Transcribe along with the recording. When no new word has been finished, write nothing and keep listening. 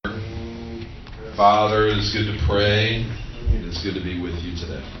Father, it is good to pray. It is good to be with you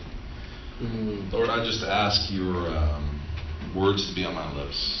today. Lord, I just ask your words to be on my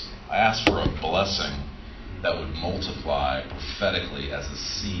lips. I ask for a blessing that would multiply prophetically as a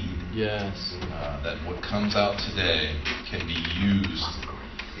seed. Yes. That what comes out today can be used.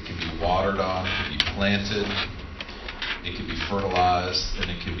 It can be watered on. It can be planted. It can be fertilized, and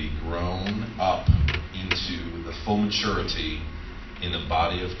it can be grown up into the full maturity in the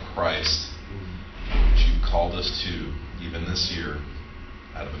body of Christ, which you called us to even this year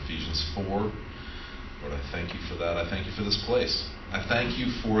out of Ephesians 4. Lord, I thank you for that. I thank you for this place. I thank you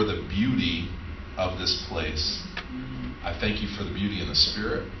for the beauty of this place. I thank you for the beauty in the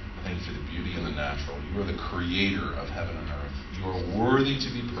spirit. I thank you for the beauty in the natural. You are the creator of heaven and earth. You are worthy to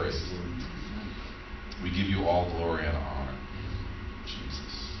be praised. We give you all glory and honor.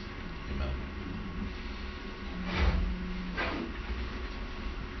 Jesus. Amen.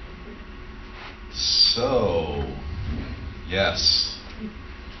 So, yes,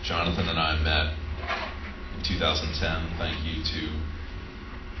 Jonathan and I met in 2010. Thank you to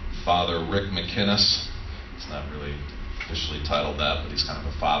Father Rick McInnes. It's not really officially titled that, but he's kind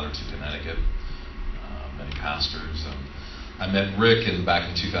of a father to Connecticut. Many pastors. And I met Rick back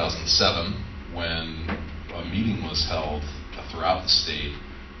in 2007 when a meeting was held throughout the state,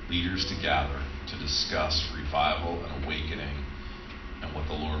 leaders to gather to discuss revival and awakening and what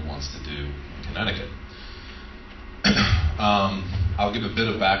the Lord wants to do in Connecticut. I'll give a bit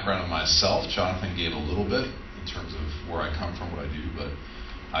of background on myself. Jonathan gave a little bit in terms of where I come from, what I do, but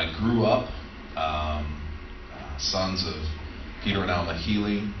I grew up sons of Peter and Alma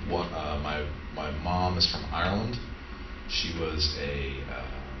Healy. My mom is from Ireland. She was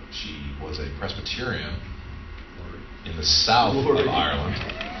a Presbyterian in the south of Ireland,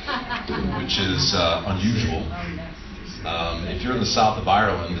 which is unusual. If you're in the south of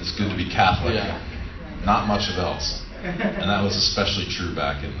Ireland, it's good to be Catholic. Not much of else. And that was especially true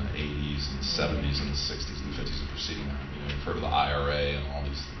back in the 80s and the 70s and the 60s and the 50s and preceding that. You've heard of the IRA and all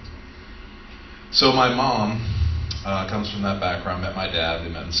these things. So my mom comes from that background, met my dad. They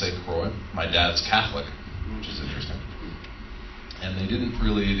met in St. Croix. My dad's Catholic, which is interesting. And they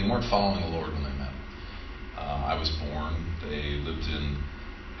weren't following the Lord when they met. I was born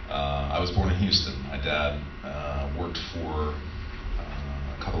in Houston. My dad worked for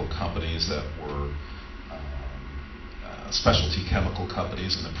a couple of companies that were specialty chemical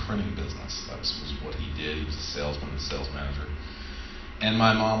companies in the printing business. That was what he did. He was a salesman and sales manager. And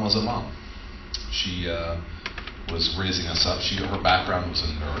my mom was a mom. She was raising us up. Her background was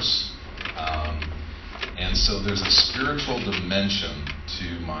a nurse. And so there's a spiritual dimension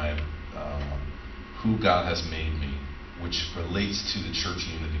to my who God has made me, which relates to the church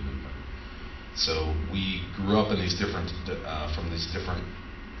unity movement. So we grew up in these different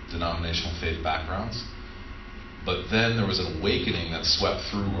denominational faith backgrounds. But then there was an awakening that swept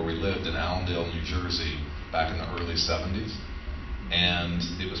through where we lived in Allendale, New Jersey, back in the early 70s. And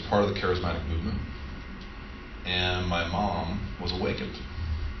it was part of the charismatic movement. And my mom was awakened.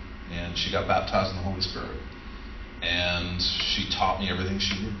 And she got baptized in the Holy Spirit. And she taught me everything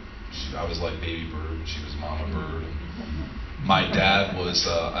she knew. I was like baby bird. She was mama bird. And my dad was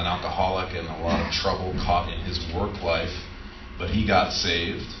an alcoholic and a lot of trouble caught in his work life. But he got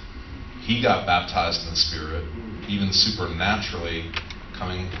saved. He got baptized in the Spirit. Even supernaturally,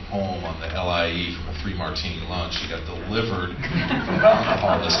 coming home on the LIE from a 3-martini lunch, he got delivered from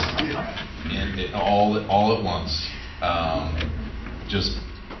alcoholism. And all at once. Just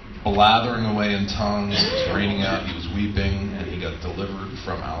blathering away in tongues. It was raining out. He was weeping. And he got delivered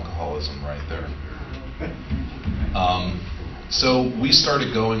from alcoholism right there. So we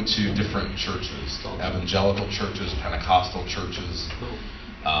started going to different churches, evangelical churches, Pentecostal churches,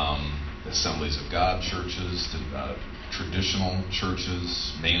 Assemblies of God churches, traditional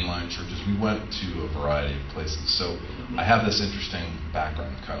churches, mainline churches. We went to a variety of places. So I have this interesting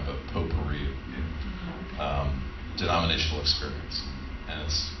background, kind of a potpourri of denominational experience. And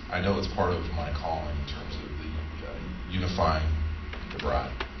I know it's part of my calling in terms of the unifying the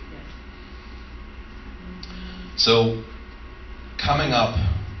bride. So coming up,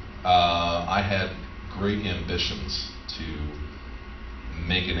 I had great ambitions to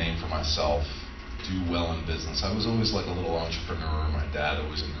make a name for myself, do well in business. I was always like a little entrepreneur. My dad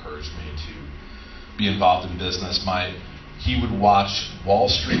always encouraged me to be involved in business. He would watch Wall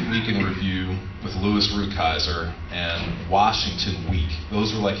Street Week in Review with Louis Rukeyser and Washington Week.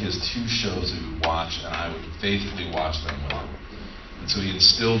 Those were like his two shows he would watch, and I would faithfully watch them with him. And so he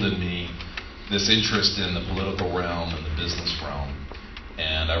instilled in me this interest in the political realm and the business realm.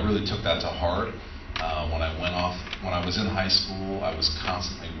 And I really took that to heart. When I was in high school, I was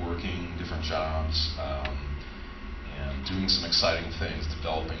constantly working different jobs. doing some exciting things,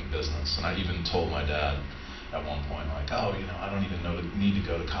 developing business. And I even told my dad at one point, like, oh, I don't even need to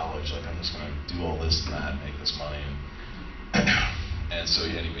go to college. Like, I'm just going to do all this and that and make this money. And so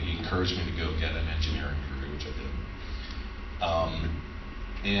anyway, he encouraged me to go get an engineering degree, which I did.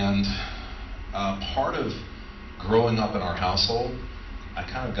 Part of growing up in our household, I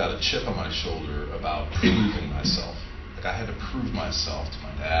kind of got a chip on my shoulder about proving myself. Like, I had to prove myself to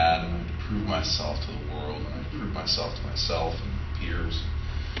my dad, and I had to prove myself to the world, and I had to prove myself to myself and peers.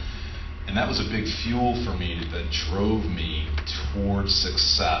 And that was a big fuel for me that drove me towards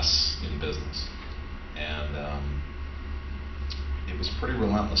success in business. And it was pretty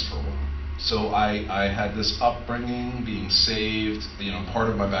relentless for a while. So I had this upbringing, being saved. Part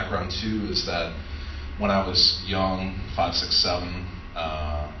of my background too is that when I was young, 5, 6, 7,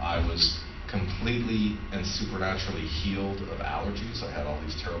 I was completely and supernaturally healed of allergies. I had all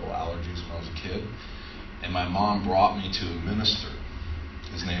these terrible allergies when I was a kid. And my mom brought me to a minister.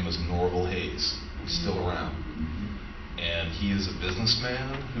 His name was Norval Hayes. He's still around. And he is a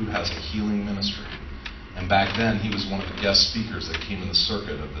businessman who has a healing ministry. And back then, he was one of the guest speakers that came in the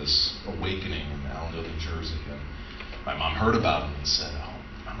circuit of this awakening in Allendale, New Jersey. And my mom heard about him and said, oh,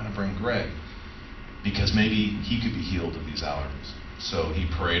 I'm going to bring Greg, because maybe he could be healed of these allergies. So he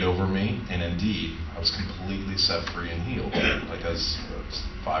prayed over me, and indeed, I was completely set free and healed, like as a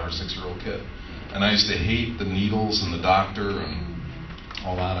 5 or 6-year-old kid. And I used to hate the needles and the doctor and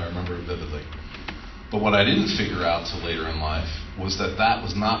all that. I remember it vividly. But what I didn't figure out till later in life was that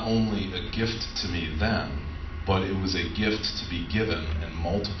was not only a gift to me then, but it was a gift to be given and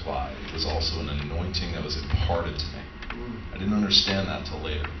multiplied. It was also an anointing that was imparted to me. I didn't understand that till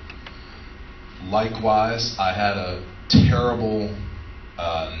later. Likewise, I had a terrible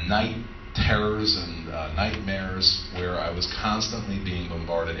night terrors and nightmares where I was constantly being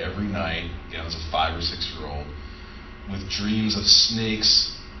bombarded every night, again as a 5 or 6-year-old, with dreams of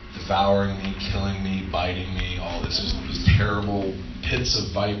snakes devouring me, killing me, biting me, all this. Just these terrible pits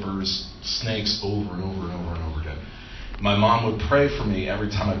of vipers, snakes over and over and over and over again. My mom would pray for me every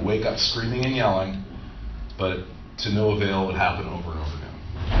time I'd wake up screaming and yelling, but to no avail. It would happen over and over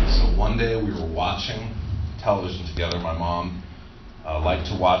again. So one day we were watching television together. My mom liked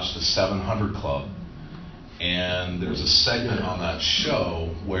to watch the 700 Club, and there's a segment on that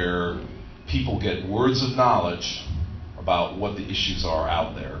show where people get words of knowledge about what the issues are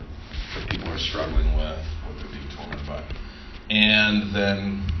out there that people are struggling with, what they're being tormented by. And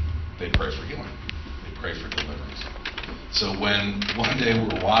then they pray for healing. They pray for deliverance. So when one day we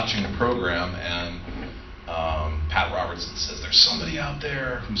were watching the program and Pat Robertson says, there's somebody out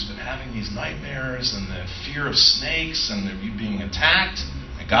there who's been having these nightmares and the fear of snakes and you being attacked,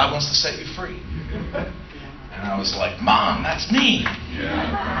 and God wants to set you free. And I was like, Mom, that's me.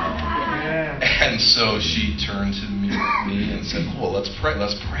 Yeah. And so she turned to me and said, well, let's pray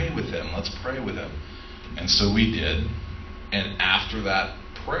with him. Let's pray with him. And so we did. And after that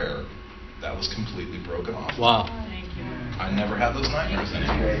prayer, that was completely broken off. Wow. Thank you. I never had those nightmares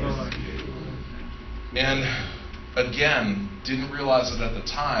anymore. And again, didn't realize it at the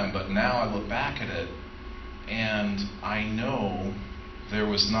time, but now I look back at it and I know there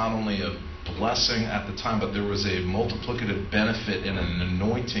was not only a blessing at the time, but there was a multiplicative benefit and an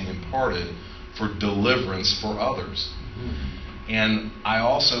anointing imparted for deliverance for others. And I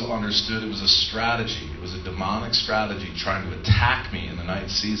also understood it was a strategy. It was a demonic strategy trying to attack me in the night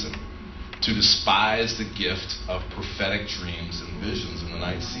season, to despise the gift of prophetic dreams and visions in the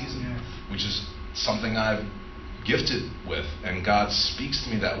night season, which is something I've gifted with, and God speaks to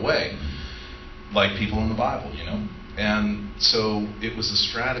me that way, like people in the Bible, And so it was a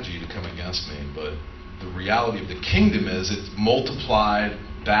strategy to come against me, but the reality of the kingdom is it's multiplied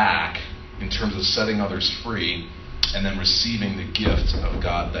back in terms of setting others free and then receiving the gift of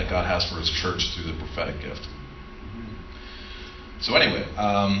God that God has for His church through the prophetic gift. So anyway,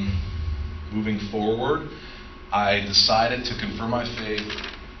 moving forward, I decided to confirm my faith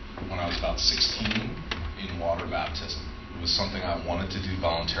when I was about 16 in water baptism. It was something I wanted to do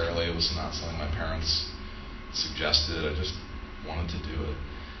voluntarily. It was not something my parents suggested. I just wanted to do it.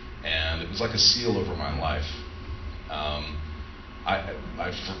 And it was like a seal over my life. I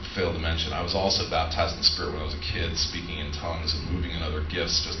failed to mention, I was also baptized in the Spirit when I was a kid, speaking in tongues and moving in other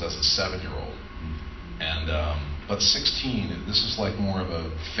gifts just as a 7-year-old. And but 16, this was like more of a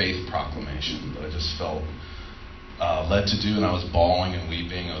faith proclamation that I just felt led to do, and I was bawling and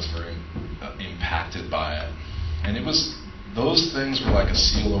weeping. I was very impacted by it. And it was, those things were like a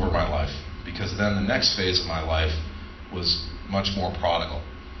seal over my life, because then the next phase of my life was much more prodigal.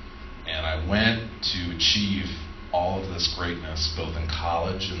 And I went to achieve all of this greatness, both in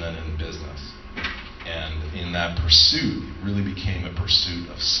college and then in business. And in that pursuit, it really became a pursuit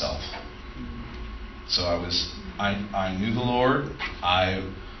of self. So I knew the Lord,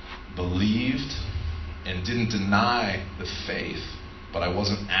 I believed and didn't deny the faith, but I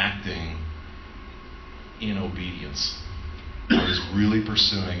wasn't acting in obedience. I was really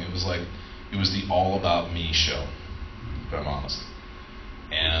pursuing. It was the all about me show, if I'm honest.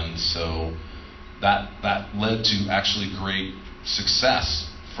 And so that led to actually great success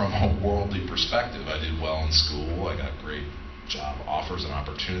from a worldly perspective. I did well in school. I got great job offers and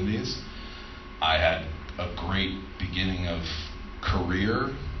opportunities. I had a great beginning of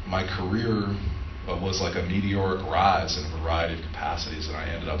career. My career was like a meteoric rise in a variety of capacities, and I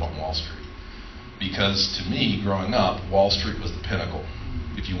ended up on Wall Street. Because to me, growing up, Wall Street was the pinnacle.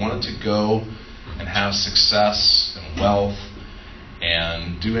 If you wanted to go and have success and wealth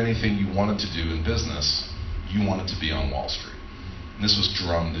and do anything you wanted to do in business, you wanted to be on Wall Street. And this was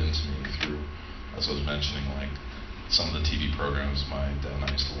drummed into me through, as I was mentioning, like some of the TV programs my dad and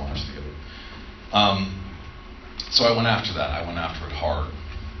I used to watch together. So I went after that. I went after it hard.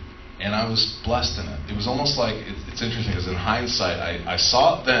 And I was blessed in it. It was almost like, it's interesting because in hindsight, I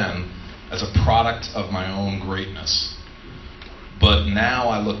saw it then as a product of my own greatness. But now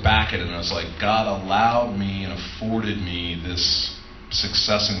I look back at it and it's like God allowed me and afforded me this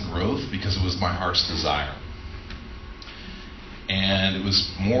success and growth because it was my heart's desire. And it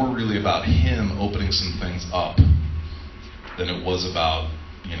was more really about Him opening some things up than it was about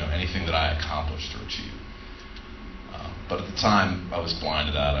anything that I accomplished or achieved. But at the time, I was blind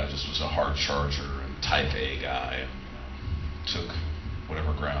to that. I just was a hard charger and type A guy. Took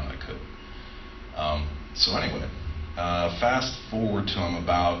whatever ground I could. So anyway, fast forward to I'm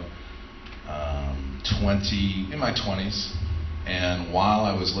about 20, in my 20s. And while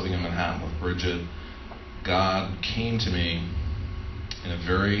I was living in Manhattan with Bridget, God came to me in a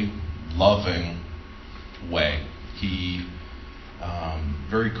very loving way. He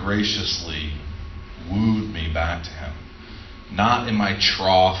very graciously wooed me back to Him. Not in my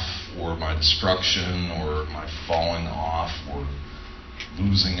trough or my destruction or my falling off or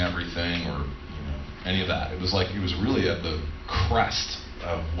losing everything or any of that. It was really at the crest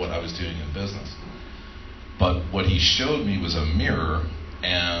of what I was doing in business. But what He showed me was a mirror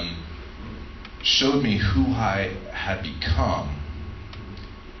and showed me who I had become.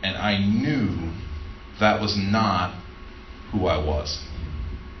 And I knew that was not who I was.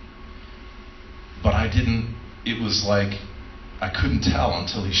 But it was like I couldn't tell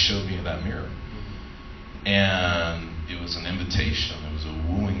until He showed me that mirror. And it was an invitation. It was a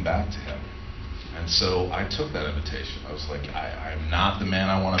wooing back to Him. And so I took that invitation. I was like, I'm not the man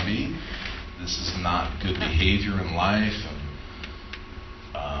I want to be. This is not good behavior in life. And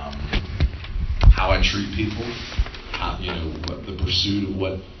how I treat people. The pursuit of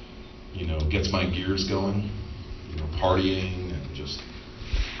what, gets my gears going. Partying and just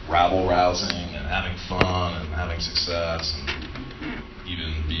rabble-rousing and having fun and having success and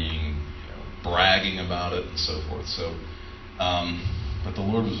even being, bragging about it and so forth. So, but the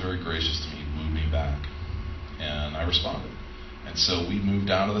Lord was very gracious to me. He wooed me back, and I responded. And so we moved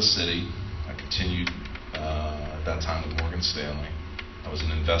out of the city. I continued at that time with Morgan Stanley. I was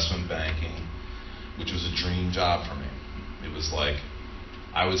in investment banking, which was a dream job for me. It was like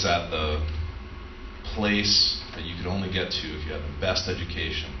I was at the place that you could only get to if you had the best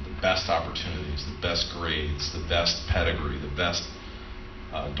education, the best opportunities, the best grades, the best pedigree, the best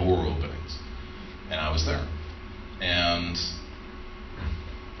door openings. And I was there. And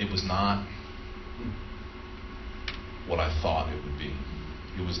it was not what I thought it would be.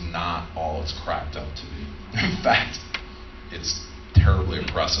 It was not all it's cracked up to be. In fact, it's terribly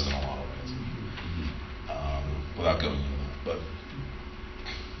impressive in a lot of ways. Without going into that. But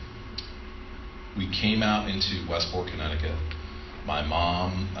we came out into Westport, Connecticut. My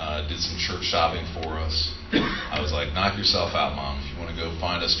mom did some church shopping for us. I was like, knock yourself out, Mom. If you want to go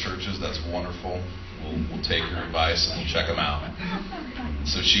find us churches, that's wonderful. We'll take your advice and we'll check them out.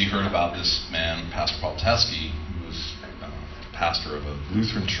 So she heard about this man, Pastor Paul Teskey, who was pastor of a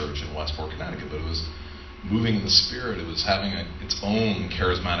Lutheran church in Westport, Connecticut, but it was moving in the Spirit. It was having its own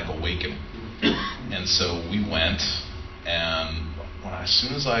charismatic awakening. And so we went, and as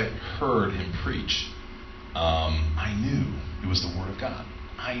soon as I heard him preach, I knew it was the Word of God.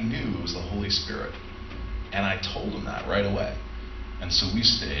 I knew it was the Holy Spirit. And I told him that right away. And so we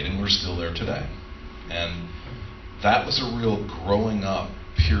stayed, and we're still there today. And that was a real growing up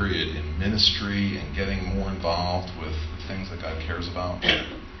period in ministry and getting more involved with the things that God cares about.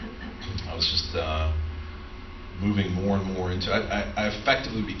 I was just moving more and more into it. I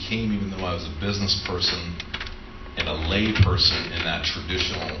effectively became, even though I was a business person and a lay person in that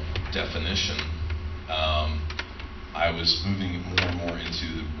traditional definition, I was moving more and more into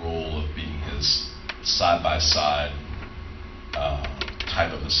the role of being his side-by-side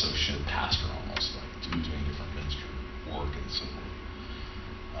type of associate pastor, almost like doing different ministry work and so forth.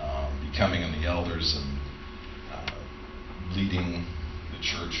 Becoming in the elders and leading the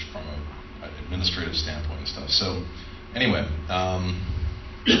church from an administrative standpoint and stuff. So anyway,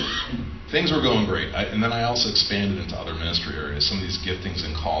 things were going great. And then I also expanded into other ministry areas, some of these giftings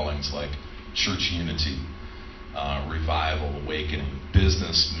and callings like church unity, revival, awakening,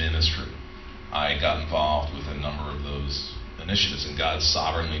 business ministry. I got involved with a number of those initiatives, and God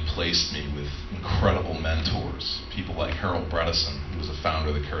sovereignly placed me with incredible mentors, people like Harold Bredesen, who was a founder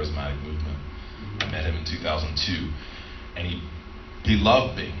of the Charismatic Movement. I met him in 2002, and he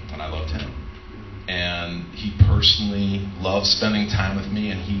loved me, and I loved him. And he personally loved spending time with me,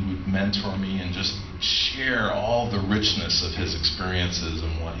 and he would mentor me and just share all the richness of his experiences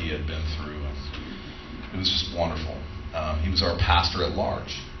and what he had been through. It was just wonderful. He was our pastor at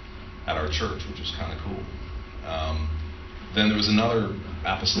large at our church, which was kind of cool. Then there was another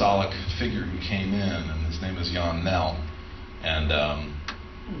apostolic figure who came in, and his name is Jan Nell. And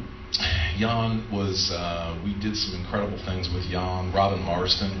Jan was, we did some incredible things with Jan. Robin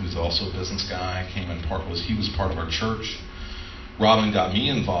Marston, who's also a business guy, came in he was part of our church. Robin got me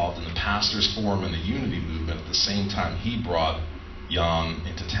involved in the Pastors Forum and the Unity Movement at the same time he brought Jan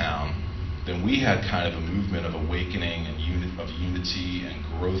into town. Then we had kind of a movement of awakening and of unity and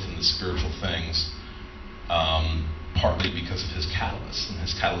growth in the spiritual things, partly because of his catalyst and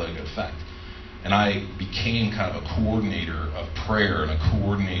his catalytic effect. And I became kind of a coordinator of prayer and a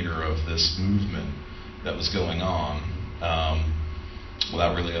coordinator of this movement that was going on,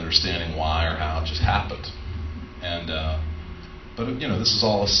 without really understanding why or how. It just happened. And but this is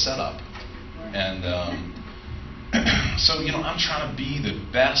all a setup. And so I'm trying to be the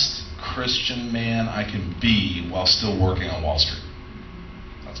best Christian man I can be while still working on Wall Street.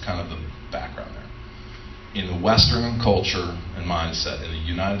 That's kind of the background there. In the Western culture and mindset, in the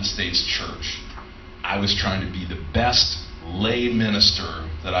United States church, I was trying to be the best lay minister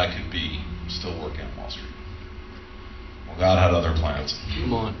that I could be, still working on Wall Street. Well, God had other plans.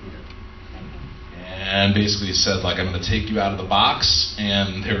 Come on. And basically said, I'm going to take you out of the box,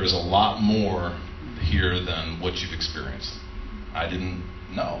 and there is a lot more here than what you've experienced. I didn't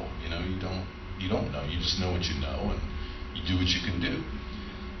know. You don't know. You just know what you know, and you do what you can do.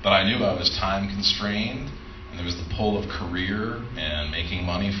 But I knew I was time constrained, and there was the pull of career and making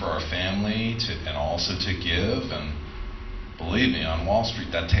money for our family and also to give. And believe me, on Wall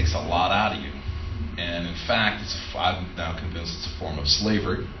Street, that takes a lot out of you. And in fact, I'm now convinced it's a form of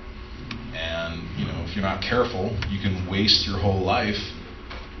slavery. And if you're not careful, you can waste your whole life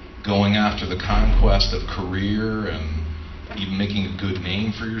going after the conquest of career and even making a good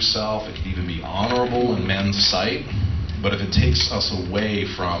name for yourself. It can even be honorable in men's sight. But if it takes us away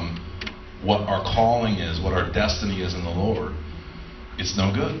from what our calling is, what our destiny is in the Lord, it's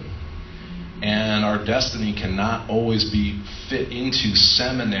no good. And our destiny cannot always be fit into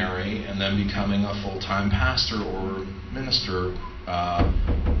seminary and then becoming a full-time pastor or minister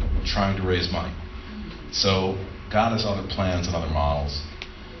trying to raise money. So God has other plans and other models.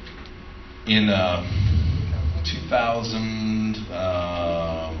 In 2001,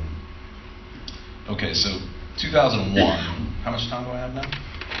 how much time do I have now?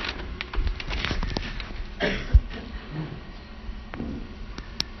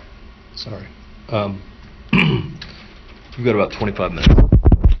 Sorry. We've got about 25 minutes.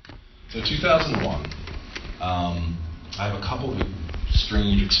 So 2001, I have a couple of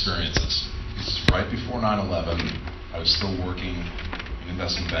strange experiences. This is right before 9/11. I was still working in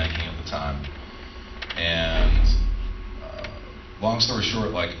investment banking at the time. And long story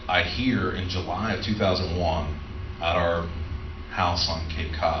short, I hear in July of 2001 at our house on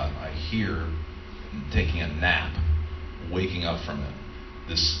Cape Cod, I hear, taking a nap, waking up from it,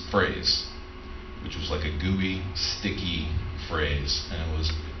 this phrase, which was like a gooey, sticky phrase, and it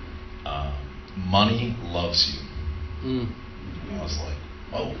was, money loves you. And I was like,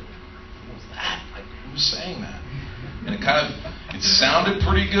 whoa, what was that? Who's saying that? And it sounded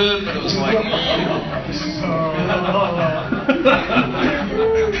pretty good, but it was like,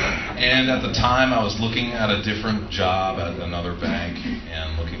 And at the time, I was looking at a different job at another bank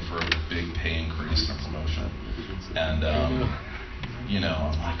and looking for a big pay increase and a promotion. And, I'm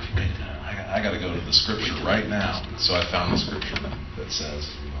like, wait a minute, I got to go to the scripture right now. So I found the scripture that says,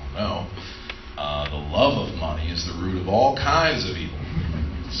 we all know, the love of money is the root of all kinds of evil.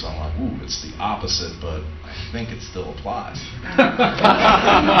 So I'm like, ooh, it's the opposite, but I think it still applies.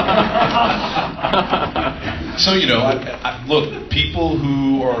 So, look, people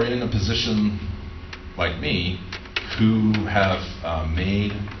who are in a position like me who have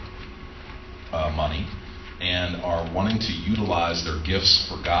made money and are wanting to utilize their gifts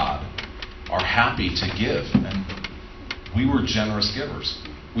for God are happy to give. And we were generous givers.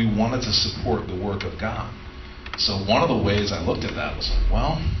 We wanted to support the work of God. So one of the ways I looked at that was like,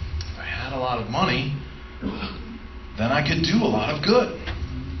 well, if I had a lot of money, then I could do a lot of good,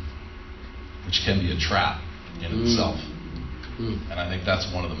 which can be a trap in itself. And I think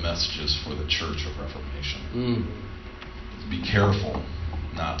that's one of the messages for the Church of Reformation. Be careful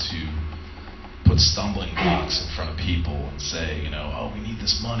not to put stumbling blocks in front of people and say, oh, we need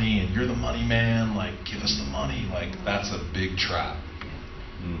this money and you're the money man, like give us the money. Like that's a big trap.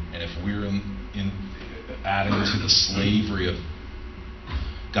 And if we're in adding to the slavery of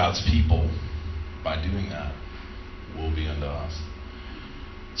God's people by doing that, will be unto us.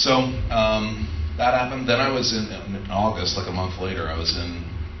 So that happened. Then I was in August, like a month later, I was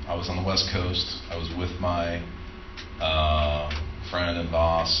on the West Coast. I was with my friend and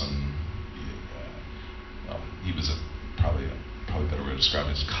boss, and he was probably better way to describe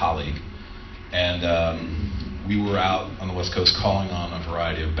it as a colleague. And we were out on the West Coast calling on a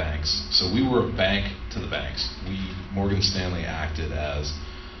variety of banks. So we were a bank to the banks. Morgan Stanley acted as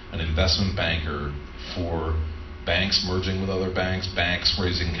an investment banker for banks merging with other banks, banks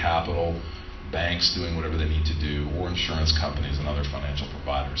raising capital, banks doing whatever they need to do, or insurance companies and other financial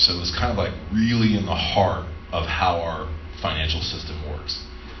providers. So it was kind of like really in the heart of how our financial system works.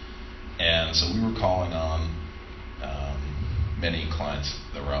 And so we were calling on many clients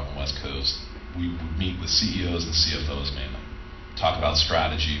that were out on the West Coast. We would meet with CEOs and CFOs mainly, talk about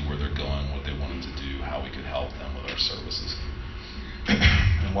strategy, where they're going, what they wanted to do, how we could help them with our services.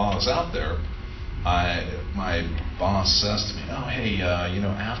 And while I was out there, my boss says to me, oh, hey,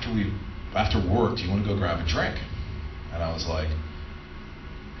 after work, do you want to go grab a drink? And I was like,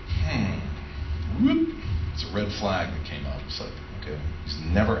 whoop. It's a red flag that came up. It's like, okay, he's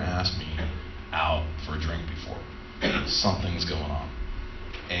never asked me out for a drink before. Something's going on.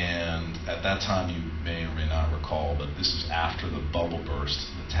 And at that time, you may or may not recall, but this was after the bubble burst,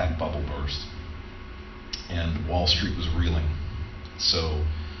 the tech bubble burst, and Wall Street was reeling. So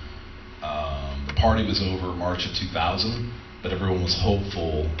the party was over March of 2000, but everyone was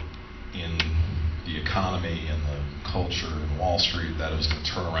hopeful in the economy and the culture in Wall Street that it was going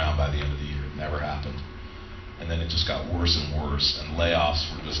to turn around by the end of the year. It never happened. And then it just got worse and worse, and layoffs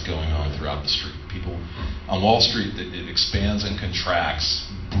were just going on throughout the street. People on Wall Street, it expands and contracts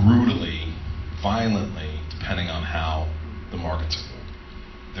brutally, violently, depending on how the markets are moved.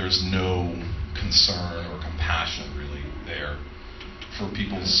 There's no concern or compassion really there for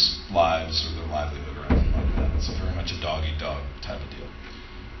people's lives or their livelihood or anything like that. It's very much a dog-eat-dog type of deal.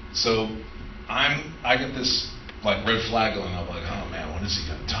 So I get this like red flag going up, like, oh man, when is he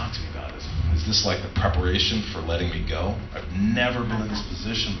going to talk to me about this? Is this like the preparation for letting me go? I've never been in this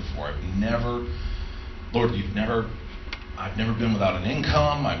position before. Lord, I've never been without an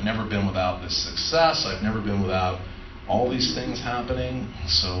income. I've never been without this success. I've never been without all these things happening.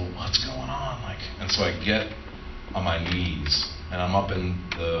 So what's going on? And so I get on my knees, and I'm up in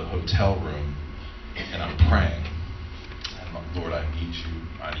the hotel room, and I'm praying. And I'm like, Lord, I need you.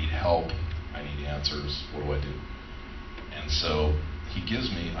 I need help. I need answers. What do I do? And so he gives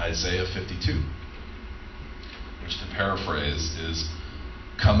me Isaiah 52, which to paraphrase is,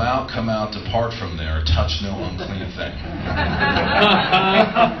 come out, depart from there, touch no unclean thing.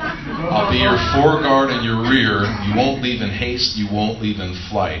 I'll be your foreguard and your rear. You won't leave in haste, you won't leave in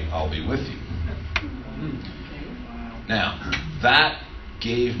flight. I'll be with you. Now, that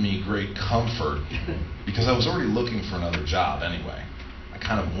gave me great comfort because I was already looking for another job anyway. I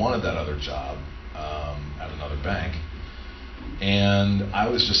kind of wanted that other job at another bank. And I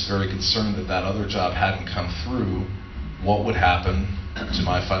was just very concerned that that other job hadn't come through. What would happen to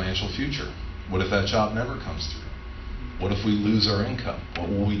my financial future? What if that job never comes through? What if we lose our income? What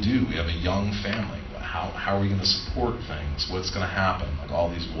will we do? We have a young family. How are we going to support things? What's going to happen? Like all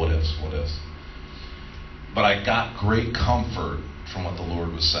these what ifs. But I got great comfort from what the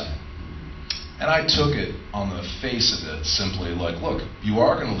Lord was saying. And I took it on the face of it simply like, look, you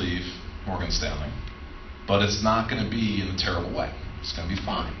are going to leave Morgan Stanley, but it's not going to be in a terrible way. It's going to be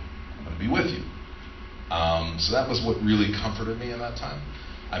fine. I'm going to be with you. So that was what really comforted me in that time.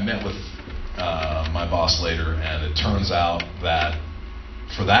 I met with my boss later, and it turns out that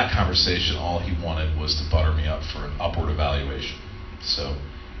for that conversation, all he wanted was to butter me up for an upward evaluation. So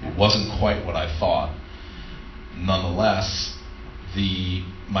it wasn't quite what I thought. Nonetheless,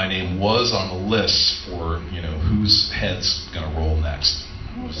 my name was on the list for whose head's going to roll next.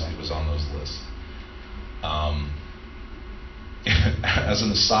 It was on those lists. As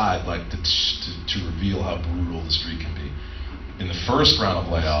an aside, like to to reveal how brutal the street can be. In the first round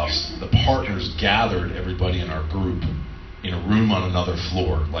of layoffs, the partners gathered everybody in our group in a room on another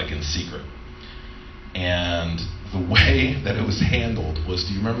floor, like in secret. And the way that it was handled was,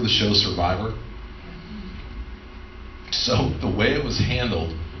 do you remember the show Survivor? So the way it was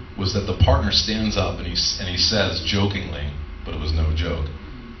handled was that the partner stands up and he says jokingly, but it was no joke,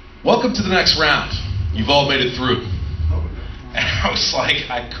 "Welcome to the next round. You've all made it through." And I was like,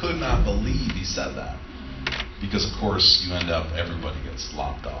 I could not believe he said that. Because of course you end up, everybody gets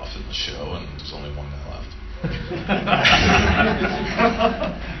lopped off in the show and there's only one guy left.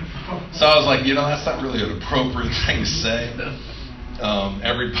 So I was like, that's not really an appropriate thing to say.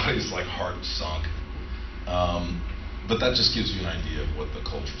 Everybody's like heart sunk. But that just gives you an idea of what the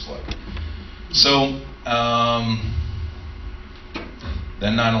culture's like. So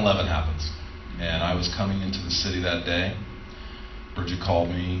then 9/11 happens, and I was coming into the city that day. Bridget called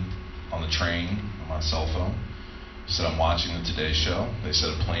me on the train on my cell phone. She said, "I'm watching the Today Show." They said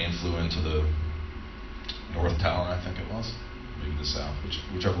a plane flew into the North Tower, I think it was, maybe the South,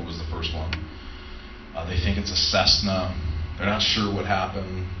 whichever was the first one. They think it's a Cessna. They're not sure what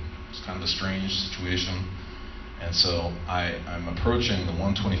happened. It's kind of a strange situation. And so I'm approaching the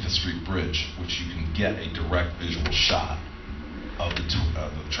 125th Street Bridge, which you can get a direct visual shot of the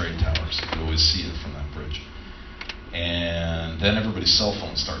trade towers. You can always see it from that bridge. And then everybody's cell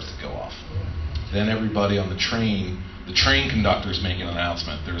phone starts to go off. Then everybody on the train conductor's making an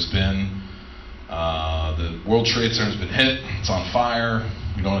announcement. There's been, the World Trade Center's been hit, it's on fire,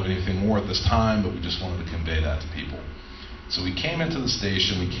 we don't have anything more at this time, but we just wanted to convey that to people. So we came into the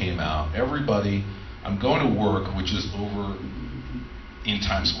station, we came out, everybody, I'm going to work, which is over in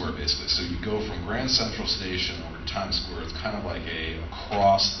Times Square basically. So you go from Grand Central Station over to Times Square, it's kind of like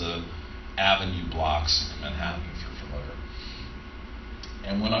across the avenue blocks in Manhattan, if you're familiar.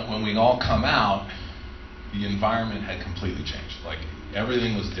 And when we all come out, the environment had completely changed. Like,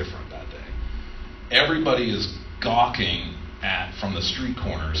 everything was different that day. Everybody is gawking at, from the street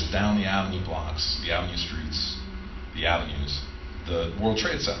corners, down the avenue blocks, the avenue streets, the avenues, the World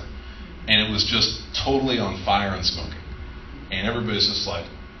Trade Center. And it was just totally on fire and smoking. And everybody's just like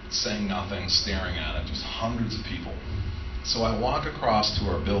saying nothing, staring at it, just hundreds of people. So I walk across to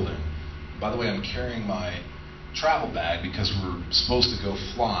our building. By the way, I'm carrying my travel bag because we're supposed to go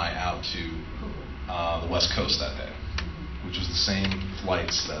fly out to the West Coast that day, which was the same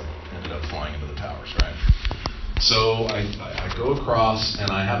flights that ended up flying into the towers, right? So I go across and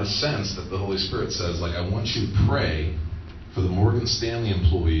I have a sense that the Holy Spirit says, like, I want you to pray for the Morgan Stanley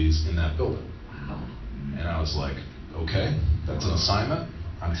employees in that building. And I was like, okay, that's an assignment.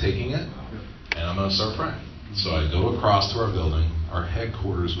 I'm taking it, and I'm going to start praying. So I go across to our building. Our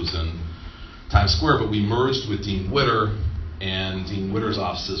headquarters was in Times Square, but we merged with Dean Witter, and Dean Witter's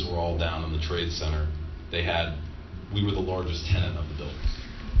offices were all down in the Trade Center. We were the largest tenant of the building.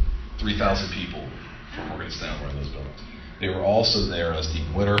 3,000 people from Morgan Stanley were in those buildings. They were also there as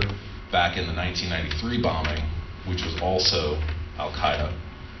Dean Witter back in the 1993 bombing, which was also Al-Qaeda.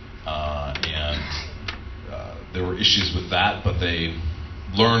 There were issues with that, but they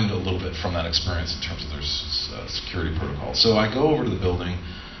learned a little bit from that experience in terms of their security protocols. So I go over to the building.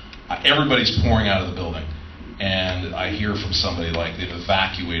 Everybody's pouring out of the building. And I hear from somebody like they've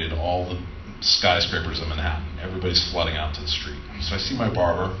evacuated all the skyscrapers in Manhattan. Everybody's flooding out to the street. So I see my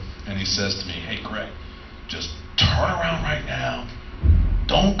barber, and he says to me, "Hey, Greg, just turn around right now.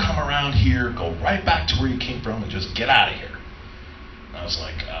 Don't come around here. Go right back to where you came from and just get out of here." And I was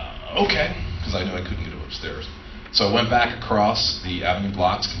like, okay, because I knew I couldn't get upstairs. So I went back across the avenue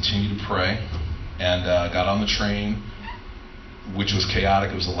blocks, continued to pray, and got on the train, which was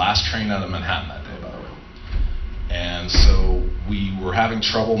chaotic. It was the last train out of Manhattan that day, by the way. And so we were having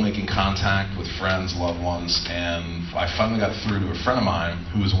trouble making contact with friends, loved ones, and I finally got through to a friend of mine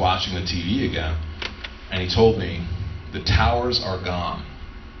who was watching the TV again, and he told me, "The towers are gone."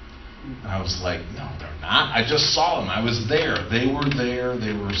 And I was like, "No, they're not. I just saw them. I was there. They were there.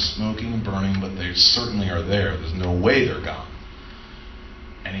 They were smoking and burning, but they certainly are there. There's no way they're gone."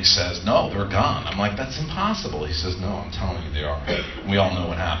 And he says, "No, they're gone." I'm like, "That's impossible." He says, "No, I'm telling you they are." We all know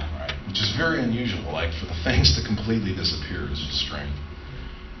what happened, right? Which is very unusual. Like, for the things to completely disappear is just strange.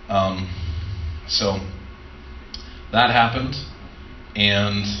 So that happened.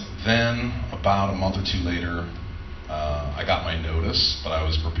 And then about a month or two later, I got my notice, but I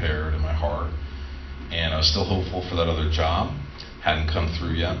was prepared in my heart, and I was still hopeful for that other job. Hadn't come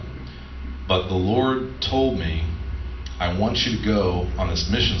through yet. But the Lord told me, "I want you to go on this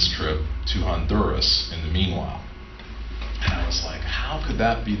missions trip to Honduras in the meanwhile." And I was like, how could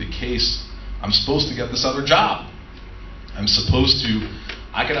that be the case? I'm supposed to get this other job. I'm supposed to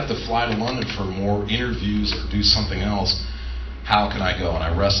I could have to fly to London for more interviews or do something else. How can I go? And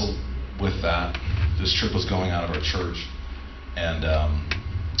I wrestled with that. This trip was going out of our church. And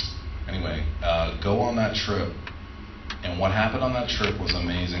anyway, go on that trip. And what happened on that trip was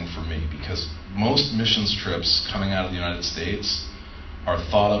amazing for me, because most missions trips coming out of the United States are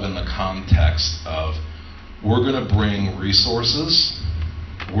thought of in the context of, we're going to bring resources,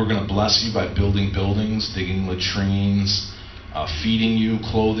 we're going to bless you by building buildings, digging latrines, feeding you,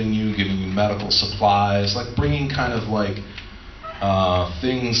 clothing you, giving you medical supplies, like bringing kind of like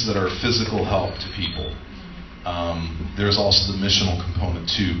things that are physical help to people. There's also the missional component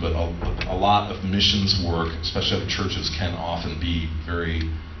too, but a lot of missions work, especially at churches, can often be very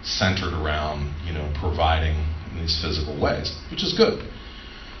centered around, providing in these physical ways, which is good.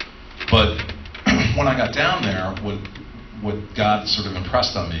 But when I got down there, what God sort of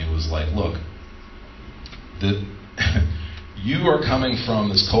impressed on me was like, look, you are coming from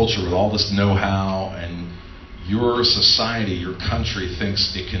this culture with all this know-how, and your society, your country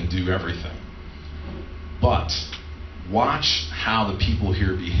thinks it can do everything. But watch how the people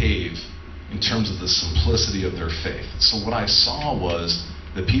here behave in terms of the simplicity of their faith. So what I saw was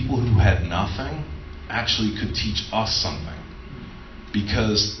the people who had nothing actually could teach us something.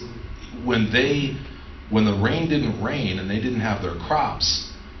 Because when the rain didn't rain and they didn't have their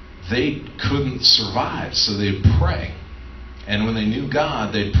crops, they couldn't survive, so they'd pray. And when they knew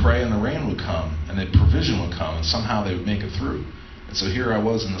God, they'd pray and the rain would come, and the provision would come, and somehow they would make it through. And so here I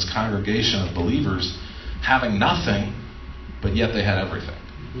was in this congregation of believers having nothing, but yet they had everything.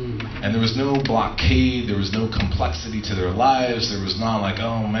 And there was no blockade, there was no complexity to their lives. There was not like,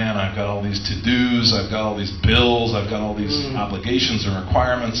 oh man, I've got all these to-dos, I've got all these bills, I've got all these obligations and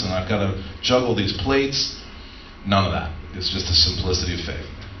requirements, and I've got to juggle these plates. None of that. It's just the simplicity of faith.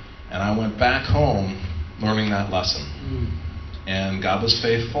 And I went back home learning that lesson. And God was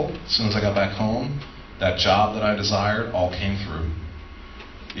faithful. As soon as I got back home, that job that I desired all came through.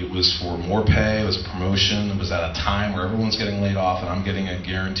 It was for more pay, it was a promotion, it was at a time where everyone's getting laid off and I'm getting a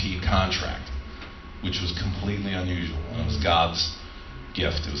guaranteed contract, which was completely unusual. And it was God's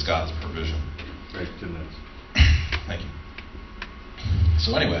gift, it was God's provision. Great, goodness. Thank you.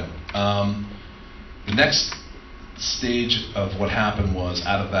 So anyway, the next stage of what happened was,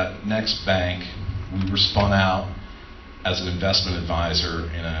 out of that next bank, we were spun out as an investment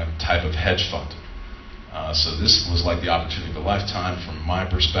advisor in a type of hedge fund. So this was like the opportunity of a lifetime from my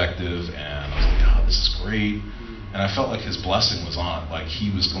perspective, and I was like, oh, this is great. And I felt like his blessing was on it, like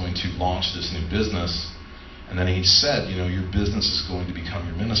he was going to launch this new business, and then he said, your business is going to become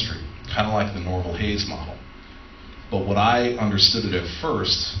your ministry, kind of like the Norval Hayes model. But what I understood it at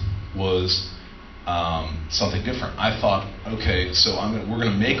first was something different. I thought, okay, so we're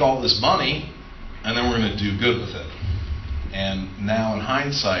going to make all this money, and then we're going to do good with it. And now in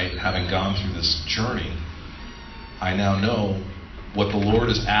hindsight, having gone through this journey, I now know what the Lord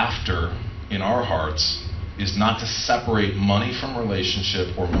is after in our hearts is not to separate money from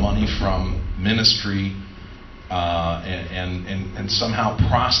relationship or money from ministry and somehow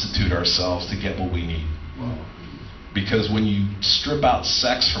prostitute ourselves to get what we need. Wow. Because when you strip out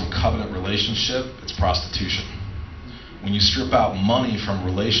sex from covenant relationship, it's prostitution. When you strip out money from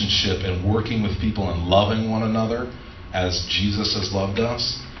relationship and working with people and loving one another as Jesus has loved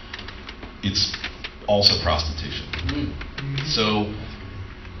us, it's also prostitution. So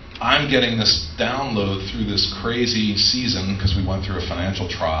I'm getting this download through this crazy season because we went through a financial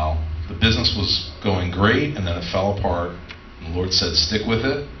trial. The business was going great, and then it fell apart. And the Lord said, stick with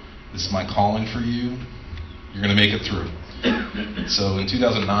it. This is my calling for you. You're going to make it through. So in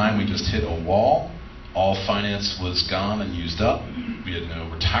 2009, we just hit a wall. All finance was gone and used up. We had no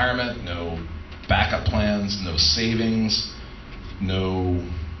retirement, no backup plans, no savings, no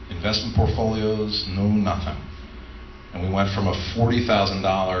investment portfolios, no nothing. And we went from a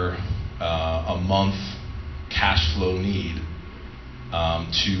 $40,000 a month cash flow need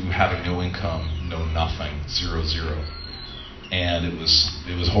to having no income, no nothing, 0. And it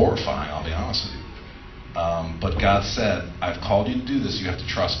was horrifying, I'll be honest with you. But God said, I've called you to do this, you have to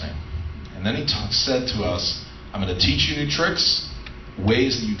trust me. And then he said to us, I'm going to teach you new tricks,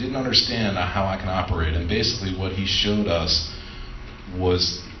 ways that you didn't understand how I can operate. And basically what he showed us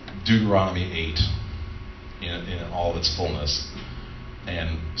was Deuteronomy 8 in all of its fullness.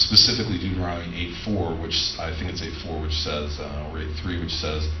 And specifically Deuteronomy 8:4, which I think it's 8:4, which says, or 8:3, which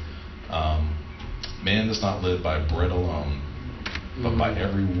says, man does not live by bread alone, but by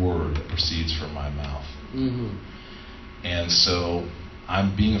every word that proceeds from my mouth. And so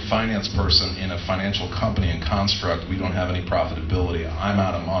I'm being a finance person in a financial company and construct. We don't have any profitability. I'm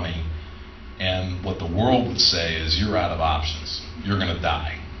out of money. And what the world would say is, you're out of options. You're going to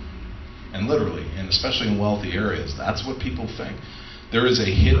die. And literally, and especially in wealthy areas, that's what people think. There is a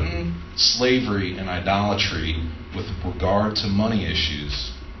hidden slavery and idolatry with regard to money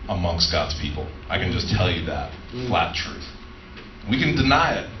issues amongst God's people. I can just tell you that. Flat truth. We can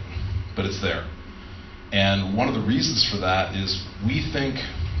deny it, but it's there. And one of the reasons for that is we think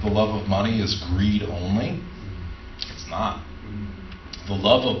the love of money is greed only. It's not. The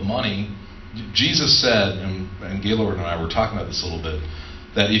love of money, Jesus said, and Gaylord and I were talking about this a little bit,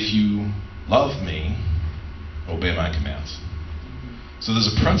 that if you love me, obey my commands. So there's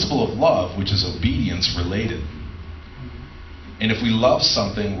a principle of love which is obedience related. And if we love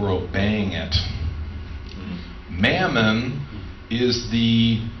something, we're obeying it. Mammon is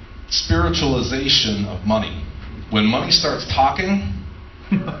the spiritualization of money. When money starts talking,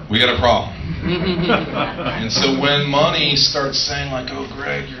 we got a problem. And so when money starts saying like, oh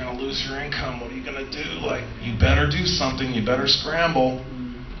Greg, you're going to lose your income, what are you going to do? Like, you better do something, you better scramble.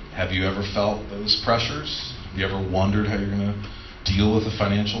 Have you ever felt those pressures? Have you ever wondered how you're going to deal with a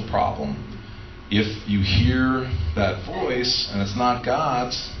financial problem? If you hear that voice, and it's not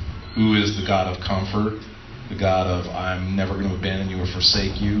God's, who is the God of comfort, the God of I'm never going to abandon you or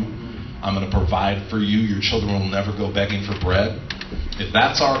forsake you, I'm going to provide for you, your children will never go begging for bread. If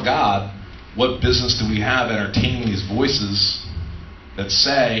that's our God, what business do we have entertaining these voices that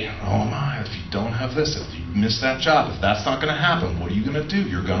say, oh my, if you don't have this, if you miss that job, if that's not going to happen, what are you going to do?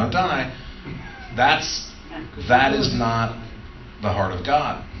 You're going to die. That is not the heart of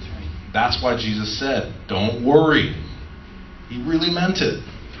God. That's why Jesus said, don't worry. He really meant it.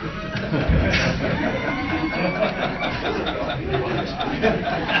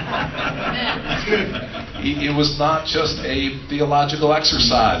 It was not just a theological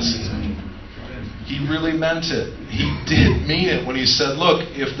exercise. He really meant it. He did mean it when he said, look,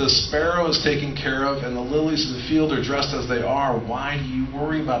 if the sparrow is taken care of and the lilies of the field are dressed as they are, why do you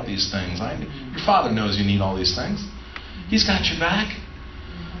worry about these things? Your Father knows you need all these things. He's got your back.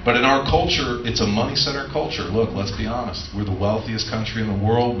 But in our culture, it's a money-centered culture. Look, let's be honest. We're the wealthiest country in the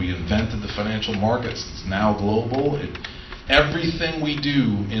world. We invented the financial markets. It's now global. Everything we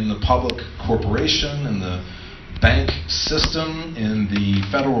do in the public corporation, in the bank system, in the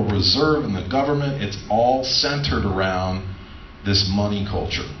Federal Reserve, in the government, it's all centered around this money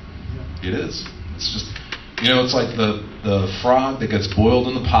culture. It is. It's just, it's like the frog that gets boiled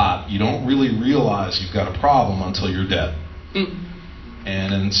in the pot. You don't really realize you've got a problem until you're dead.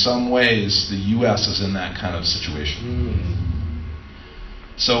 And in some ways, the U.S. is in that kind of situation.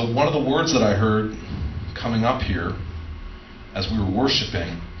 So one of the words that I heard coming up here as we were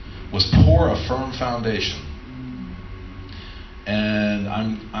worshiping was pour a firm foundation. And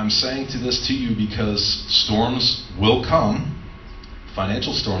I'm saying this to you because storms will come.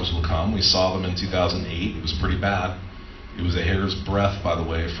 Financial storms will come. We saw them in 2008. It was pretty bad. It was a hair's breadth, by the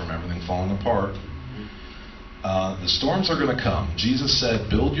way, from everything falling apart. The storms are going to come. Jesus said,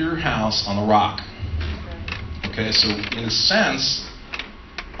 build your house on the rock. Okay, so in a sense,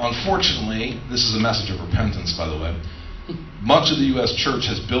 unfortunately, this is a message of repentance, by the way. Much of the U.S. church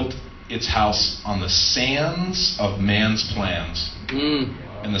has built its house on the sands of man's plans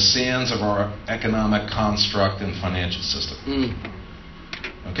and the sands of our economic construct and financial system.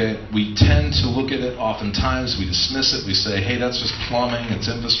 Okay, we tend to look at it oftentimes, we dismiss it, we say, hey, that's just plumbing, it's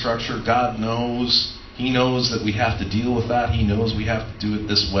infrastructure. God knows. He knows that we have to deal with that. He knows we have to do it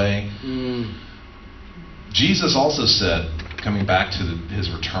this way. Jesus also said, coming back to his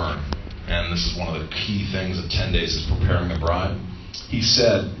return, and this is one of the key things of 10 days is preparing the bride. He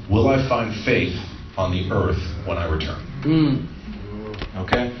said, will I find faith on the earth when I return?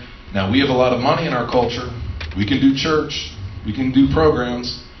 Okay? Now, we have a lot of money in our culture. We can do church. We can do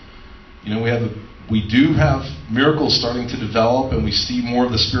programs. We do have miracles starting to develop, and we see more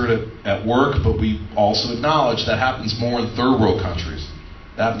of the Spirit at work, but we also acknowledge that happens more in third world countries.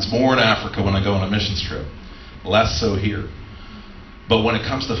 That happens more in Africa when I go on a missions trip. Less so here. But when it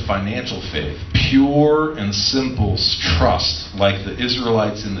comes to financial faith, pure and simple trust, like the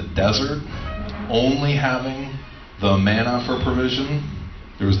Israelites in the desert, only having the manna for provision,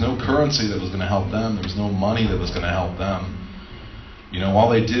 there was no currency that was going to help them. There was no money that was going to help them. All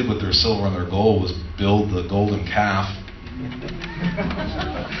they did with their silver and their gold was build the golden calf.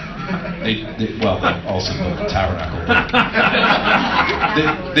 They also built the tabernacle.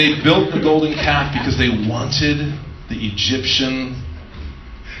 They built the golden calf because they wanted the Egyptian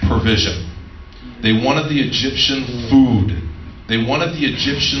provision. They wanted the Egyptian food. They wanted the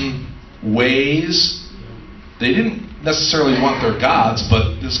Egyptian ways. They didn't necessarily want their gods,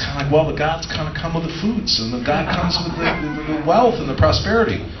 but it's kind of like, the gods kind of come with the food, so the God comes with the wealth and the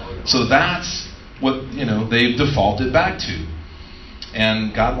prosperity. So that's what, they've defaulted back to.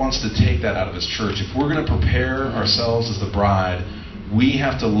 And God wants to take that out of His church. If we're going to prepare ourselves as the bride, we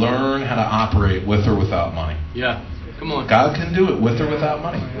have to learn how to operate with or without money. Yeah. Come on. God can do it with or without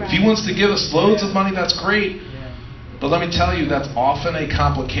money. If He wants to give us loads of money, that's great. But let me tell you, that's often a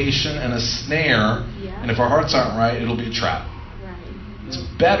complication and a snare. And if our hearts aren't right, it'll be a trap. It's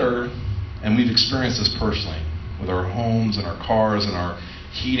better, and we've experienced this personally, with our homes and our cars and our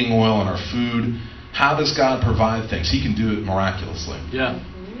heating oil and our food. How does God provide things? He can do it miraculously. Yeah.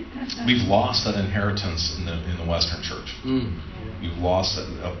 We've lost that inheritance in the Western church. We've lost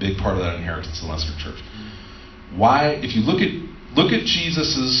a big part of that inheritance in the Western church. Why? If you look at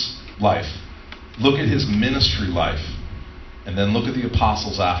Jesus' life, look at His ministry life, and then look at the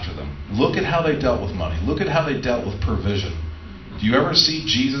apostles after them. Look at how they dealt with money. Look at how they dealt with provision. Do you ever see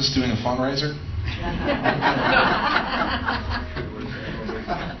Jesus doing a fundraiser?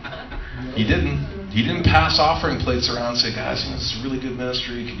 He didn't. He didn't pass offering plates around and say, guys, this is a really good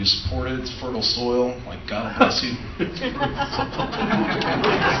ministry. Could you support it? It's fertile soil. Like, God bless you.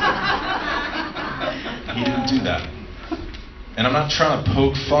 He didn't do that. And I'm not trying to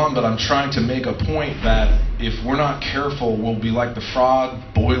poke fun, but I'm trying to make a point that if we're not careful, we'll be like the frog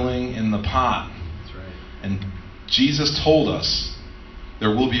boiling in the pot. That's right. And Jesus told us there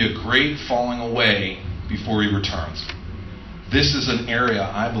will be a great falling away before He returns. This is an area,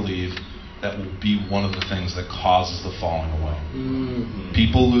 I believe, that will be one of the things that causes the falling away. Mm-hmm.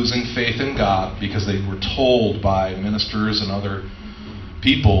 People losing faith in God because they were told by ministers and other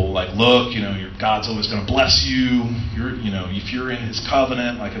people, like, look, your God's always going to bless you. If you're in His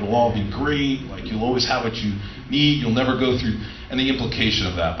covenant, like, it'll all be great. Like, you'll always have what you need. You'll never go through. And the implication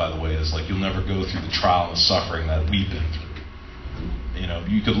of that, by the way, is like you'll never go through the trial and the suffering that we've been through.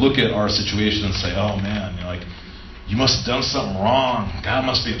 You could look at our situation and say, oh man, you must have done something wrong. God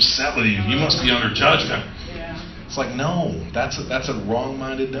must be upset with you. You must be under judgment. It's like, no, that's a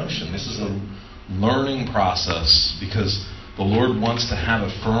wrong-minded notion. This is a learning process because the Lord wants to have a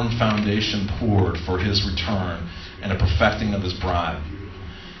firm foundation poured for His return and a perfecting of His bride.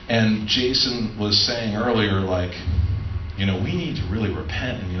 And Jason was saying earlier, we need to really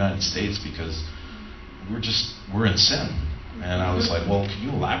repent in the United States because we're in sin. And I was like, well, can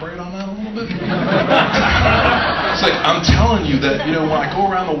you elaborate on that a little bit? It's like, I'm telling you that, when I go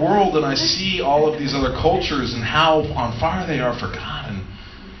around the world and I see all of these other cultures and how on fire they are for God, and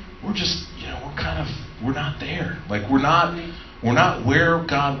we're just, we're not there. Like, we're not where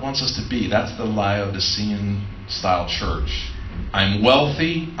God wants us to be. That's the Laodicean style church. I'm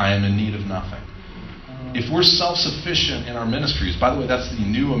wealthy, I am in need of nothing. If we're self-sufficient in our ministries, by the way, that's the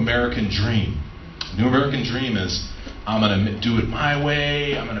new American dream. The new American dream is, I'm going to do it my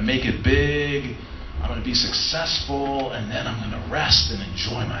way, I'm going to make it big, I'm going to be successful, and then I'm going to rest and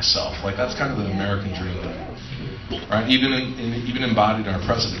enjoy myself. Like, that's kind of the American dream. Right? Even embodied in our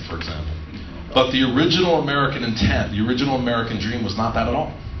president, for example. But the original American intent, the original American dream was not that at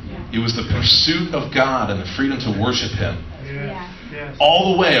all. It was the pursuit of God and the freedom to worship Him.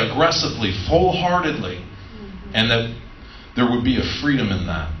 All the way, aggressively, wholeheartedly. And that there would be a freedom in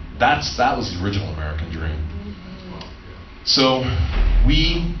that. That was the original American dream. So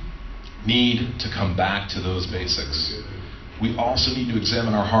we need to come back to those basics. We also need to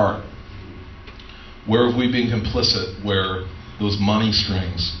examine our heart. Where have we been complicit where those money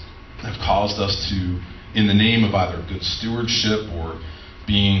strings have caused us to, in the name of either good stewardship or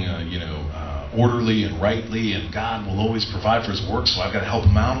being orderly and rightly, and God will always provide for His work, so I've got to help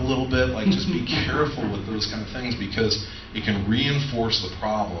Him out a little bit. Like, just be careful with those kind of things because it can reinforce the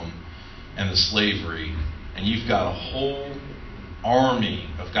problem and the slavery. And you've got a whole army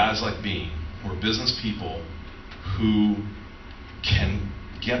of guys like me who are business people who can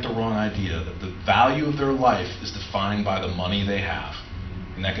get the wrong idea that the value of their life is defined by the money they have.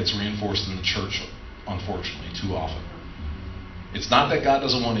 And that gets reinforced in the church, unfortunately, too often. It's not that God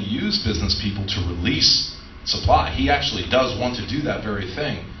doesn't want to use business people to release supply. He actually does want to do that very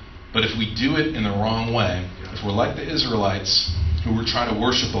thing. But if we do it in the wrong way, if we're like the Israelites who were trying to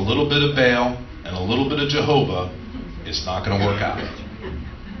worship a little bit of Baal and a little bit of Jehovah, it's not going to work out.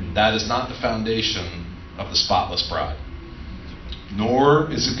 That is not the foundation of the spotless bride.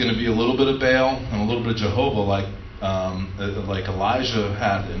 Nor is it going to be a little bit of Baal and a little bit of Jehovah like Elijah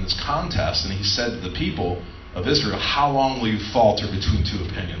had in this contest. And he said to the people of Israel, how long will you falter between two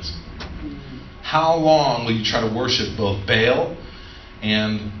opinions? How long will you try to worship both Baal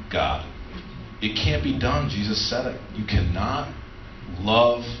and God? It can't be done. Jesus said it. You cannot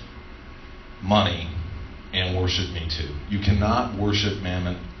love money and worship me too. You cannot worship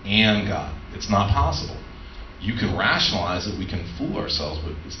mammon and God. It's not possible. You can rationalize it, we can fool ourselves,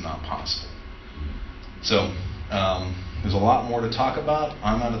 but it's not possible. So, there's a lot more to talk about.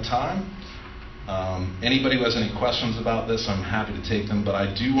 I'm out of time. Anybody who has any questions about this, I'm happy to take them, but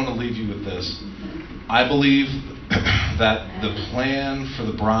I do want to leave you with this. I believe that the plan for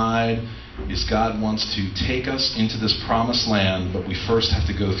the bride is God wants to take us into this promised land, but we first have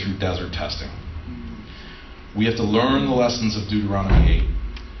to go through desert testing. We have to learn the lessons of Deuteronomy 8,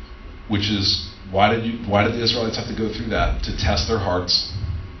 which is why did the Israelites have to go through that? To test their hearts,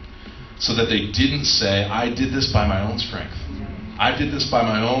 so that they didn't say, I did this by my own strength. I did this by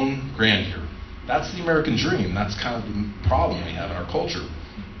my own grandeur. That's the American dream. That's kind of the problem we have in our culture.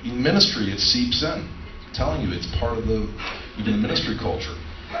 In ministry, it seeps in. I'm telling you, it's part of even the ministry culture,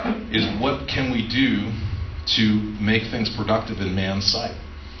 is what can we do to make things productive in man's sight?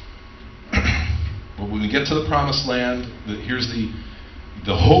 But when we get to the promised land, here's the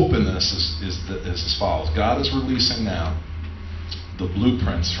hope in this is as follows. God is releasing now the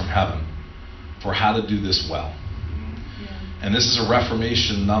blueprints from heaven for how to do this well. And this is a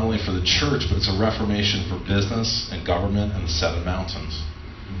reformation not only for the church, but it's a reformation for business and government and the seven mountains.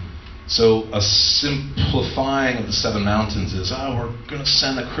 So a simplifying of the seven mountains is, we're going to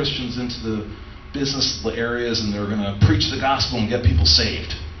send the Christians into the business areas and they're going to preach the gospel and get people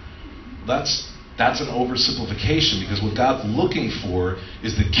saved. That's an oversimplification, because what God's looking for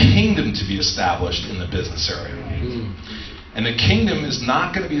is the kingdom to be established in the business area. And the kingdom is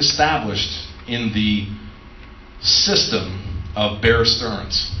not going to be established in the system of Bear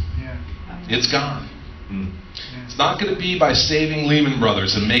Stearns. It's gone. It's not going to be by saving Lehman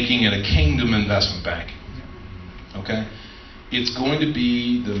Brothers and making it a kingdom investment bank. Okay? It's going to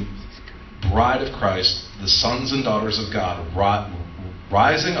be the bride of Christ, the sons and daughters of God,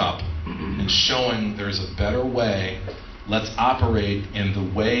 rising up and showing there's a better way. Let's operate in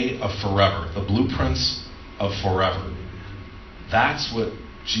the way of forever, the blueprints of forever. That's what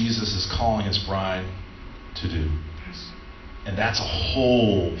Jesus is calling his bride to do. And that's a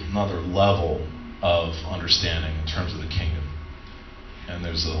whole another level of understanding in terms of the kingdom. And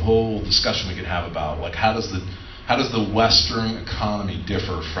there's a whole discussion we could have about, like, how does the Western economy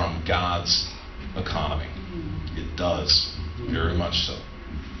differ from God's economy? It does, very much so.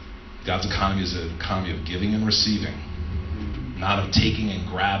 God's economy is an economy of giving and receiving, not of taking and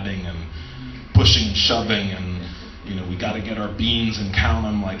grabbing and pushing and shoving and, we got to get our beans and count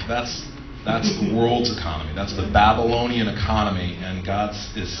them. Like, that's the world's economy. That's the Babylonian economy. And God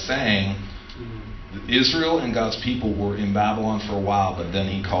is saying that Israel and God's people were in Babylon for a while, but then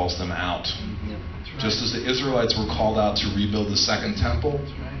he calls them out. Just as the Israelites were called out to rebuild the second temple,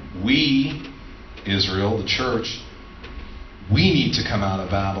 we, Israel, the church, we need to come out of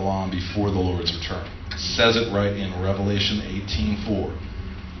Babylon before the Lord's return. It says it right in Revelation 18:4.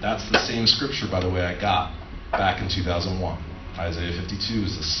 That's the same scripture, by the way, I got back in 2001. Isaiah 52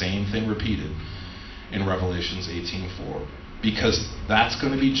 is the same thing repeated in Revelations 18:4. Because that's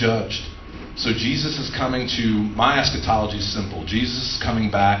going to be judged. So Jesus is coming to, my eschatology is simple. Jesus is coming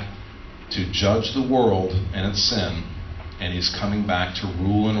back to judge the world and its sin, and he's coming back to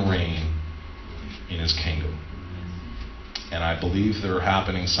rule and reign in his kingdom. And I believe they're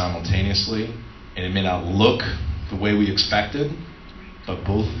happening simultaneously, and it may not look the way we expected, but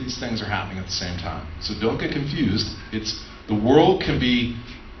both of these things are happening at the same time. So don't get confused. The world can be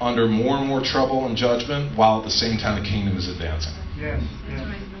under more and more trouble and judgment, while at the same time the kingdom is advancing. Yes.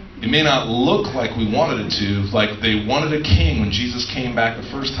 It may not look like we wanted it to, like they wanted a king when Jesus came back the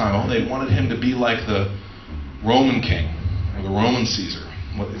first time. Oh, they wanted him to be like the Roman king or the Roman Caesar.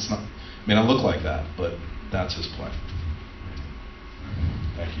 It may not look like that, but that's his plan.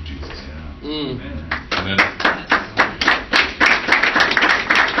 Thank you, Jesus. Amen.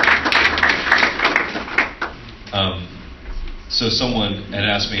 So someone had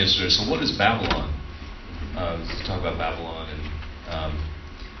asked me yesterday, so what is Babylon? Talk about Babylon, and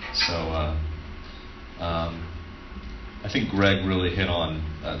I think Greg really hit on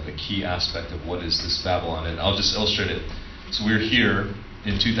the key aspect of what is this Babylon, and I'll just illustrate it. So we were here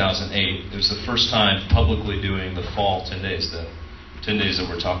in 2008. It was the first time publicly doing the fall 10 days, the 10 days that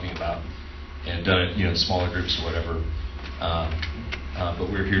we're talking about, and done it, in smaller groups or whatever. But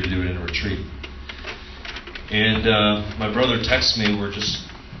we were here to do it in a retreat. And my brother texts me, we're just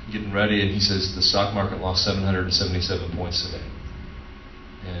getting ready, and he says the stock market lost 777 points today.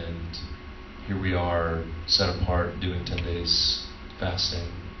 And here we are, set apart, doing 10 days fasting,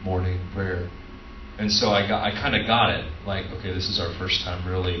 morning prayer. And so I kind of got it. Like, okay, this is our first time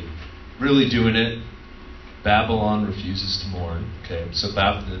really doing it. Babylon refuses to mourn. Okay, so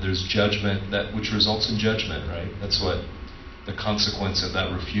there's judgment which results in judgment, right? That's what the consequence of that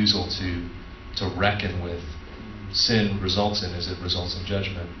refusal to reckon with sin results in is it results in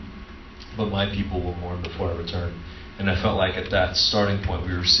judgment. But my people will mourn before I return. And I felt like at that starting point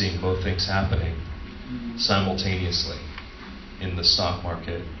we were seeing both things happening simultaneously in the stock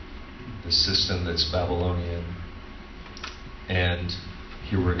market, the system that's Babylonian, and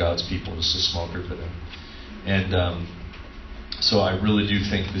here were God's people, just a small group of them. And so I really do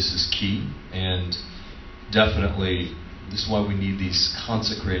think this is key, and definitely this is why we need these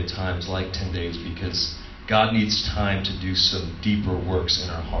consecrated times like 10 days, because God needs time to do some deeper works in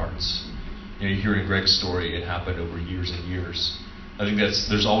our hearts. You know, you hear in Greg's story, it happened over years and years. I think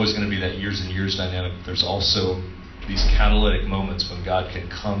there's always going to be that years and years dynamic. There's also these catalytic moments when God can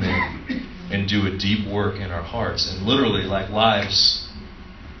come in and do a deep work in our hearts. And literally, like lives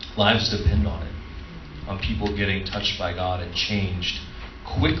depend on it, on people getting touched by God and changed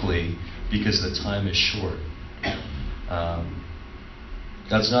quickly because the time is short.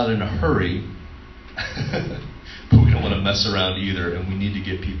 God's not in a hurry, but we don't want to mess around either, and we need to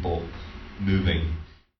get people moving.